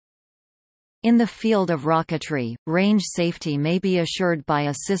In the field of rocketry, range safety may be assured by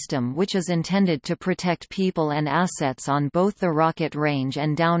a system which is intended to protect people and assets on both the rocket range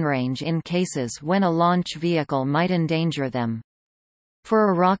and downrange in cases when a launch vehicle might endanger them. For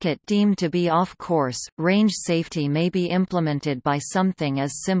a rocket deemed to be off course, range safety may be implemented by something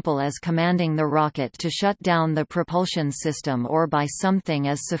as simple as commanding the rocket to shut down the propulsion system, or by something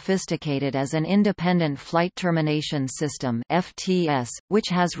as sophisticated as an independent flight termination system (FTS), which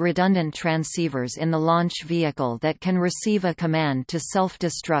has redundant transceivers in the launch vehicle that can receive a command to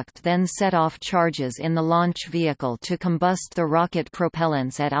self-destruct, then set off charges in the launch vehicle to combust the rocket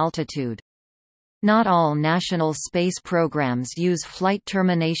propellants at altitude. Not all national space programs use flight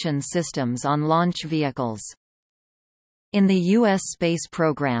termination systems on launch vehicles. In the U.S. space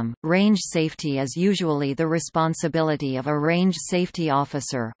program, range safety is usually the responsibility of a Range Safety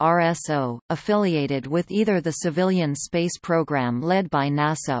Officer (RSO), affiliated with either the civilian space program led by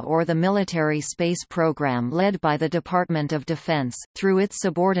NASA or the military space program led by the Department of Defense, through its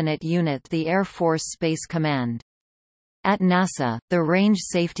subordinate unit, the Air Force Space Command. At NASA, the range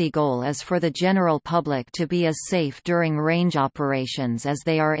safety goal is for the general public to be as safe during range operations as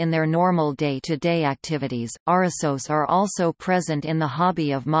they are in their normal day-to-day activities. RSOs are also present in the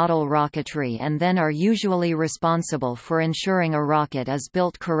hobby of model rocketry and then are usually responsible for ensuring a rocket is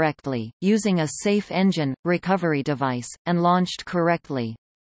built correctly, using a safe engine, recovery device, and launched correctly.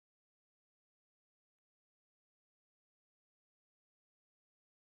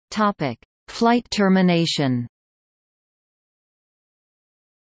 Topic: Flight termination.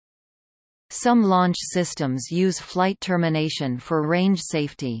 Some launch systems use flight termination for range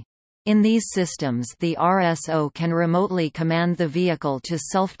safety. In these systems, the RSO can remotely command the vehicle to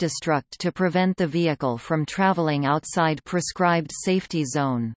self-destruct to prevent the vehicle from traveling outside prescribed safety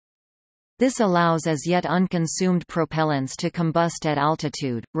zone. This allows as yet unconsumed propellants to combust at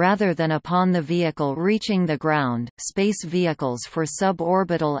altitude, rather than upon the vehicle reaching the ground. Space vehicles for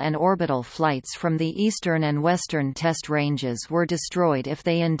suborbital and orbital flights from the eastern and western test ranges were destroyed if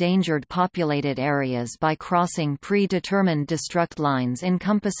they endangered populated areas by crossing predetermined destruct lines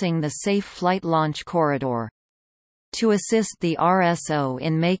encompassing the safe flight launch corridor. To assist the RSO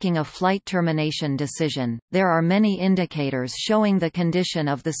in making a flight termination decision, there are many indicators showing the condition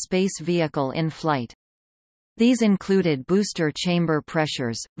of the space vehicle in flight. These included booster chamber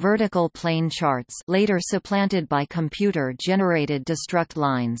pressures, vertical plane charts later supplanted by computer-generated destruct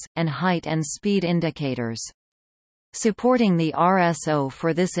lines, and height and speed indicators. Supporting the RSO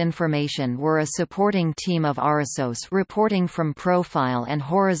for this information were a supporting team of RSOs reporting from profile and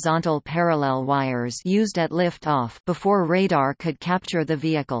horizontal parallel wires used at liftoff before radar could capture the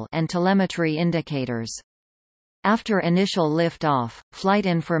vehicle, and telemetry indicators. After initial liftoff, flight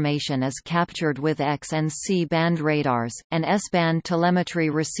information is captured with X and C band radars, and S-band telemetry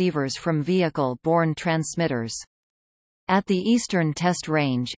receivers from vehicle-borne transmitters. At the eastern test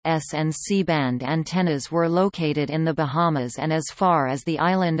range, S and C-band antennas were located in the Bahamas and as far as the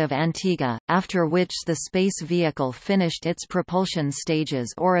island of Antigua, after which the space vehicle finished its propulsion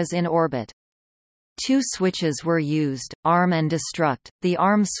stages or is in orbit. Two switches were used, arm and destruct. The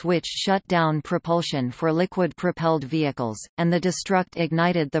arm switch shut down propulsion for liquid-propelled vehicles, and the destruct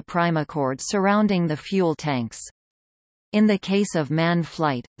ignited the primacord surrounding the fuel tanks. In the case of manned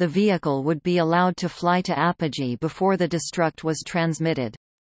flight, the vehicle would be allowed to fly to apogee before the destruct was transmitted.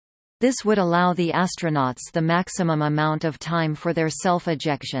 This would allow the astronauts the maximum amount of time for their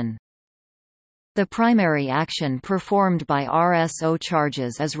self-ejection. The primary action performed by RSO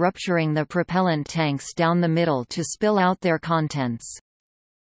charges is rupturing the propellant tanks down the middle to spill out their contents.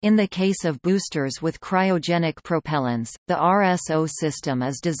 In the case of boosters with cryogenic propellants, the RSO system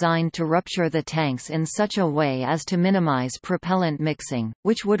is designed to rupture the tanks in such a way as to minimize propellant mixing,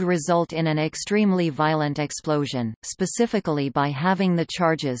 which would result in an extremely violent explosion, specifically by having the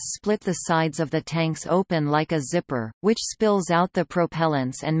charges split the sides of the tanks open like a zipper, which spills out the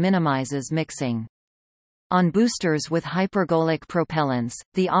propellants and minimizes mixing. On boosters with hypergolic propellants,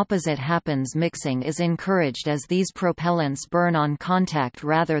 the opposite happens. Mixing is encouraged as these propellants burn on contact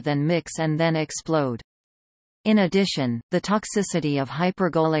rather than mix and then explode. In addition, the toxicity of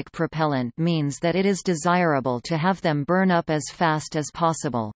hypergolic propellant means that it is desirable to have them burn up as fast as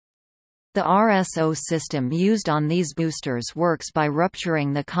possible. The RSO system used on these boosters works by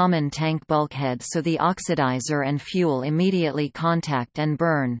rupturing the common tank bulkhead so the oxidizer and fuel immediately contact and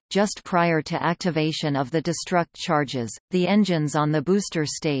burn. Just prior to activation of the destruct charges, the engines on the booster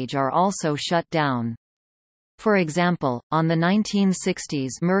stage are also shut down. For example, on the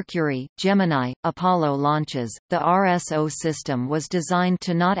 1960s Mercury, Gemini, Apollo launches, the RSO system was designed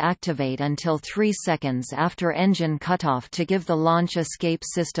to not activate until 3 seconds after engine cutoff to give the launch escape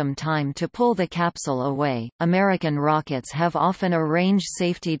system time to pull the capsule away. American rockets have often a range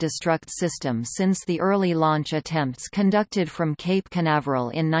safety destruct system since the early launch attempts conducted from Cape Canaveral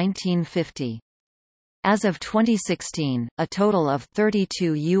in 1950. As of 2016, a total of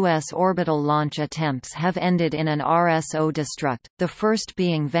 32 U.S. orbital launch attempts have ended in an RSO destruct, the first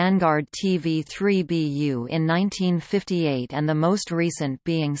being Vanguard TV-3BU in 1958 and the most recent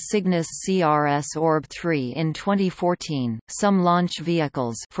being Cygnus CRS Orb-3 in 2014. Some launch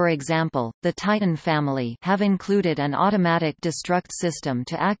vehicles, for example, the Titan family, have included an automatic destruct system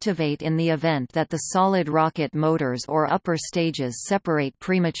to activate in the event that the solid rocket motors or upper stages separate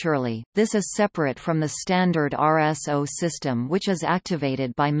prematurely. This is separate from the standard RSO system, which is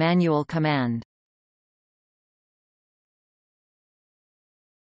activated by manual command.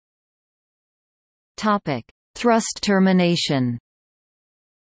 Topic: Thrust termination.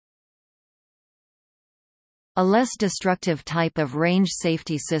 A less destructive type of range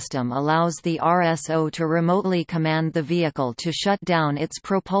safety system allows the RSO to remotely command the vehicle to shut down its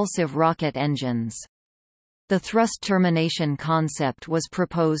propulsive rocket engines. The thrust termination concept was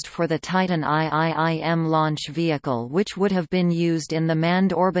proposed for the Titan IIIM launch vehicle, which would have been used in the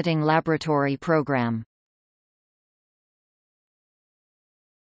Manned Orbiting Laboratory program.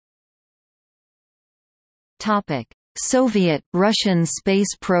 Soviet-Russian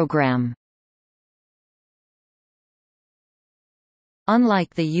space program.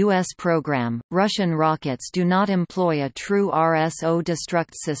 Unlike the U.S. program, Russian rockets do not employ a true RSO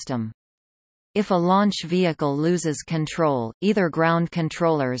destruct system. If a launch vehicle loses control, either ground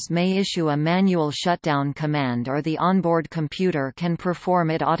controllers may issue a manual shutdown command or the onboard computer can perform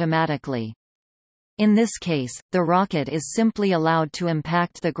it automatically. In this case, the rocket is simply allowed to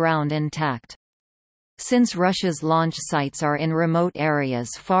impact the ground intact. Since Russia's launch sites are in remote areas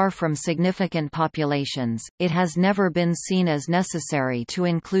far from significant populations, it has never been seen as necessary to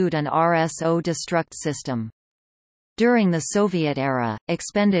include an RSO destruct system. During the Soviet era,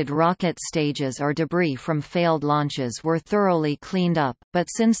 expended rocket stages or debris from failed launches were thoroughly cleaned up, but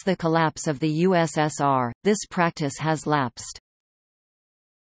since the collapse of the USSR, this practice has lapsed.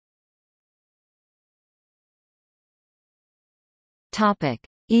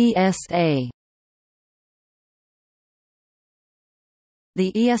 ESA.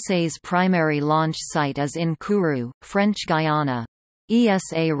 The ESA's primary launch site is in Kourou, French Guiana.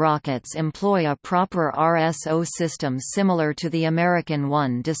 ESA rockets employ a proper RSO system similar to the American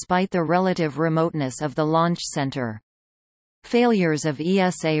one despite the relative remoteness of the launch center. Failures of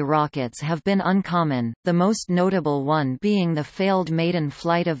ESA rockets have been uncommon, the most notable one being the failed maiden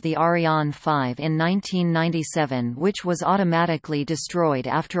flight of the Ariane 5 in 1997, which was automatically destroyed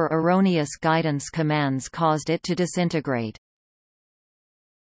after erroneous guidance commands caused it to disintegrate.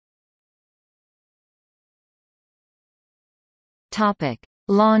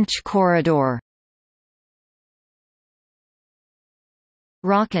 Launch corridor.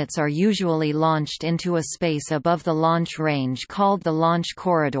 Rockets are usually launched into a space above the launch range called the launch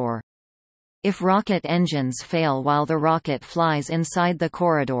corridor. If rocket engines fail while the rocket flies inside the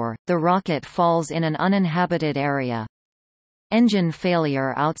corridor, the rocket falls in an uninhabited area. Engine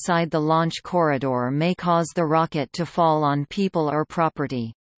failure outside the launch corridor may cause the rocket to fall on people or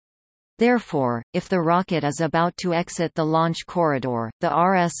property. Therefore, if the rocket is about to exit the launch corridor, the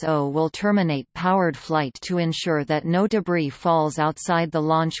RSO will terminate powered flight to ensure that no debris falls outside the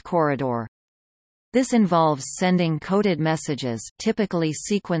launch corridor. This involves sending coded messages, typically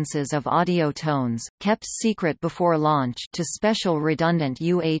sequences of audio tones, kept secret before launch, to special redundant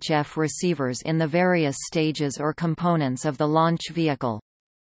UHF receivers in the various stages or components of the launch vehicle.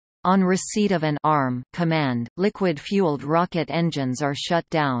 On receipt of an ARM command, liquid-fueled rocket engines are shut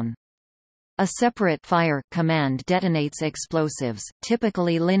down. A separate fire command detonates explosives,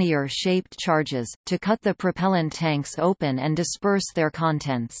 typically linear-shaped charges, to cut the propellant tanks open and disperse their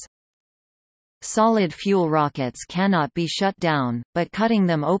contents. Solid fuel rockets cannot be shut down, but cutting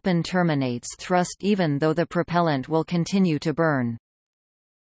them open terminates thrust even though the propellant will continue to burn.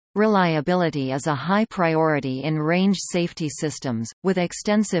 Reliability is a high priority in range safety systems, with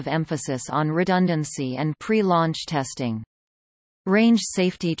extensive emphasis on redundancy and pre-launch testing. Range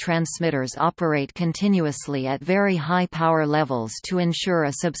safety transmitters operate continuously at very high power levels to ensure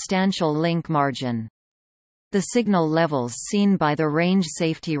a substantial link margin. The signal levels seen by the range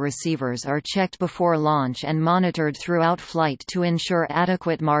safety receivers are checked before launch and monitored throughout flight to ensure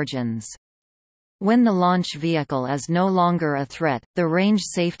adequate margins. When the launch vehicle is no longer a threat, the range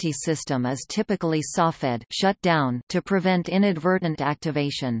safety system is typically SOFED shut down to prevent inadvertent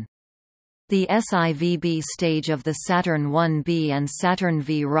activation. The SIVB stage of the Saturn 1B and Saturn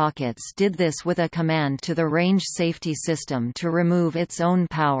V rockets did this with a command to the range safety system to remove its own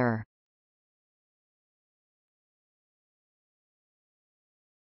power.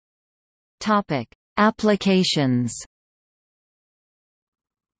 Topic: Applications.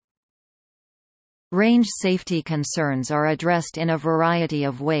 Range safety concerns are addressed in a variety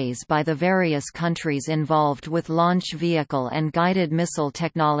of ways by the various countries involved with launch vehicle and guided missile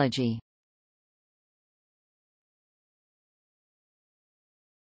technology.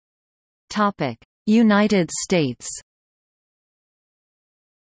 United States.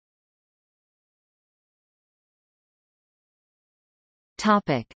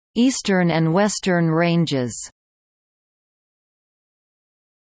 Eastern and Western ranges.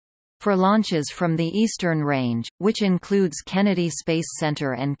 For launches from the Eastern Range, which includes Kennedy Space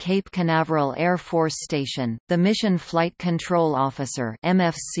Center and Cape Canaveral Air Force Station, the Mission Flight Control Officer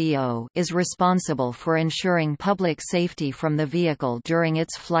 (MFCO) is responsible for ensuring public safety from the vehicle during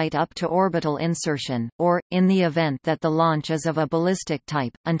its flight up to orbital insertion, or, in the event that the launch is of a ballistic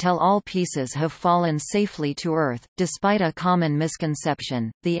type, until all pieces have fallen safely to Earth. Despite a common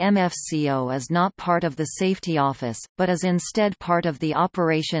misconception, the MFCO is not part of the Safety Office, but is instead part of the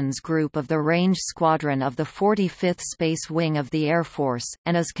Operations Group of the Range Squadron of the 45th Space Wing of the Air Force,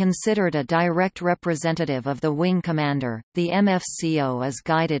 and is considered a direct representative of the wing commander. The MFCO is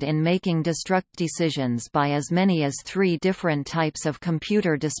guided in making destruct decisions by as many as 3 different types of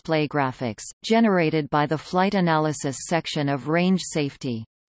computer display graphics, generated by the Flight Analysis section of Range Safety.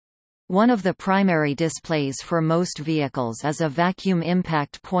 One of the primary displays for most vehicles is a vacuum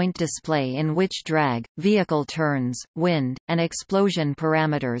impact point display in which drag, vehicle turns, wind, and explosion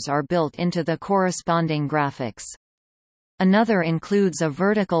parameters are built into the corresponding graphics. Another includes a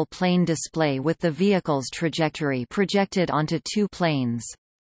vertical plane display with the vehicle's trajectory projected onto 2 planes.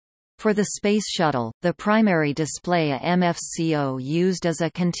 For the Space Shuttle, the primary display a MFCO used as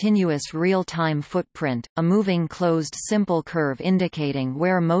a continuous real-time footprint, a moving closed simple curve indicating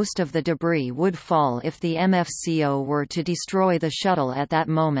where most of the debris would fall if the MFCO were to destroy the shuttle at that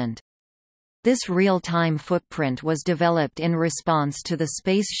moment. This real-time footprint was developed in response to the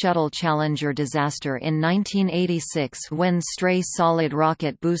Space Shuttle Challenger disaster in 1986 when stray solid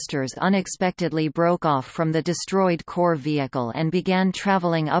rocket boosters unexpectedly broke off from the destroyed core vehicle and began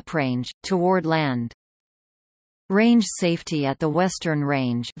traveling uprange, toward land. Range safety at the Western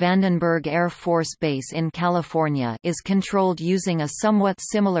Range, Vandenberg Air Force Base in California, is controlled using a somewhat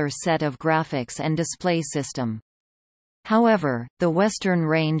similar set of graphics and display system. However, the Western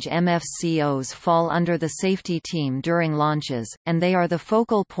Range MFCOs fall under the safety team during launches, and they are the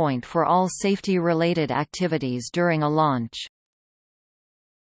focal point for all safety-related activities during a launch.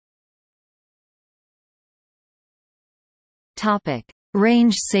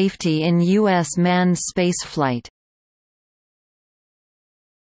 Range safety in U.S. manned spaceflight.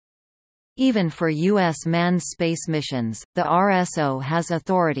 Even for U.S. manned space missions, the RSO has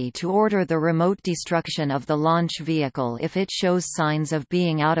authority to order the remote destruction of the launch vehicle if it shows signs of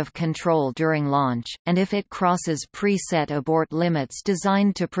being out of control during launch, and if it crosses pre-set abort limits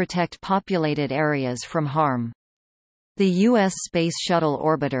designed to protect populated areas from harm. The U.S. Space Shuttle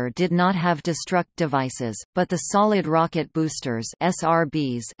orbiter did not have destruct devices, but the solid rocket boosters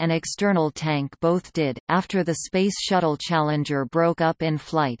 (SRBs) and external tank both did. After the Space Shuttle Challenger broke up in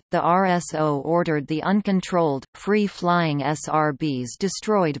flight, the RSO ordered the uncontrolled, free-flying SRBs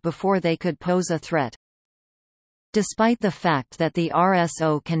destroyed before they could pose a threat. Despite the fact that the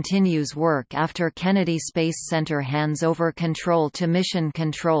RSO continues work after Kennedy Space Center hands over control to Mission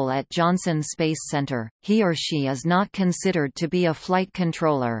Control at Johnson Space Center, he or she is not considered to be a flight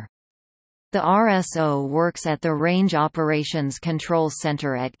controller. The RSO works at the Range Operations Control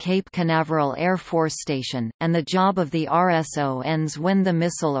Center at Cape Canaveral Air Force Station, and the job of the RSO ends when the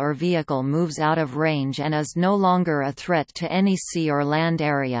missile or vehicle moves out of range and is no longer a threat to any sea or land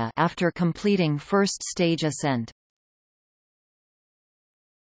area after completing first stage ascent.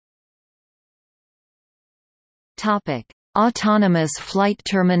 Autonomous flight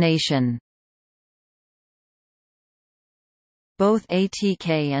termination. Both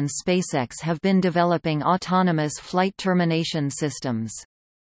ATK and SpaceX have been developing autonomous flight termination systems.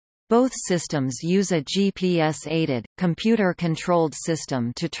 Both systems use a GPS-aided, computer-controlled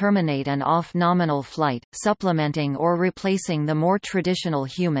system to terminate an off-nominal flight, supplementing or replacing the more traditional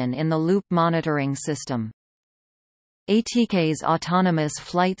human-in-the-loop monitoring system. ATK's Autonomous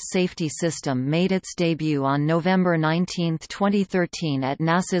Flight Safety System made its debut on November 19, 2013 at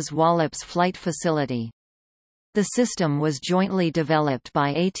NASA's Wallops Flight Facility. The system was jointly developed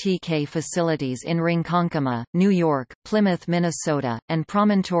by ATK facilities in Ronkonkoma, New York, Plymouth, Minnesota, and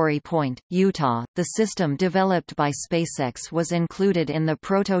Promontory Point, Utah. The system developed by SpaceX was included in the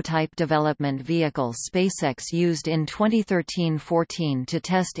prototype development vehicle SpaceX used in 2013-14 to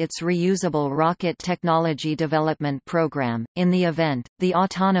test its reusable rocket technology development program. In the event, the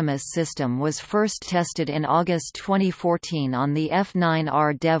autonomous system was first tested in August 2014 on the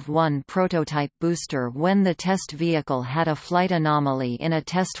F-9R Dev-1 prototype booster when the test vehicle had a flight anomaly in a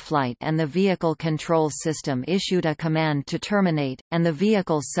test flight and the vehicle control system issued a command to terminate, and the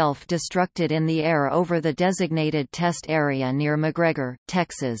vehicle self-destructed in the air over the designated test area near McGregor,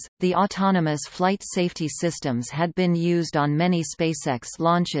 Texas. The autonomous flight safety systems had been used on many SpaceX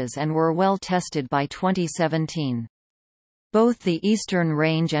launches and were well tested by 2017. Both the Eastern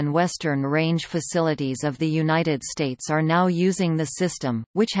Range and Western Range facilities of the United States are now using the system,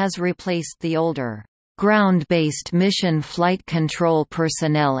 which has replaced the older ground-based mission flight control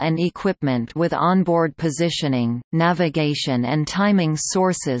personnel and equipment with onboard positioning, navigation and timing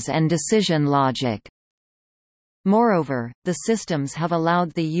sources and decision logic. Moreover, the systems have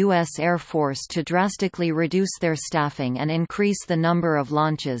allowed the U.S. Air Force to drastically reduce their staffing and increase the number of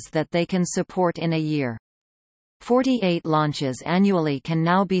launches that they can support in a year. 48 launches annually can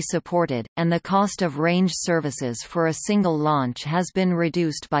now be supported, and the cost of range services for a single launch has been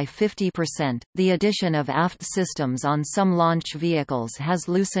reduced by 50%. The addition of aft systems on some launch vehicles has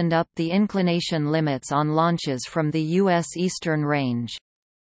loosened up the inclination limits on launches from the U.S. Eastern Range.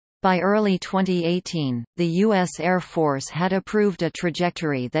 By early 2018, the U.S. Air Force had approved a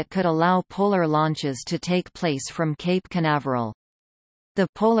trajectory that could allow polar launches to take place from Cape Canaveral. The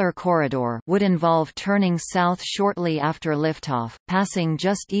Polar Corridor would involve turning south shortly after liftoff, passing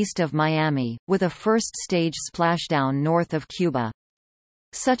just east of Miami, with a first-stage splashdown north of Cuba.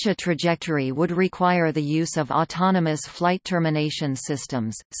 Such a trajectory would require the use of autonomous flight termination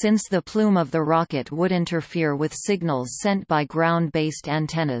systems, since the plume of the rocket would interfere with signals sent by ground-based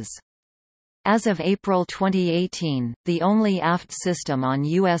antennas. As of April 2018, the only aft system on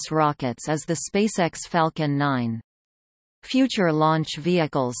U.S. rockets is the SpaceX Falcon 9. Future launch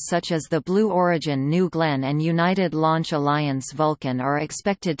vehicles such as the Blue Origin New Glenn and United Launch Alliance Vulcan are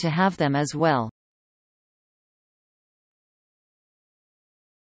expected to have them as well.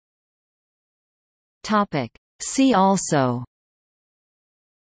 See also: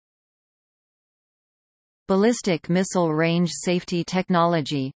 Ballistic missile range safety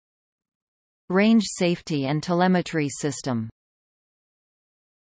technology, Range safety and telemetry system.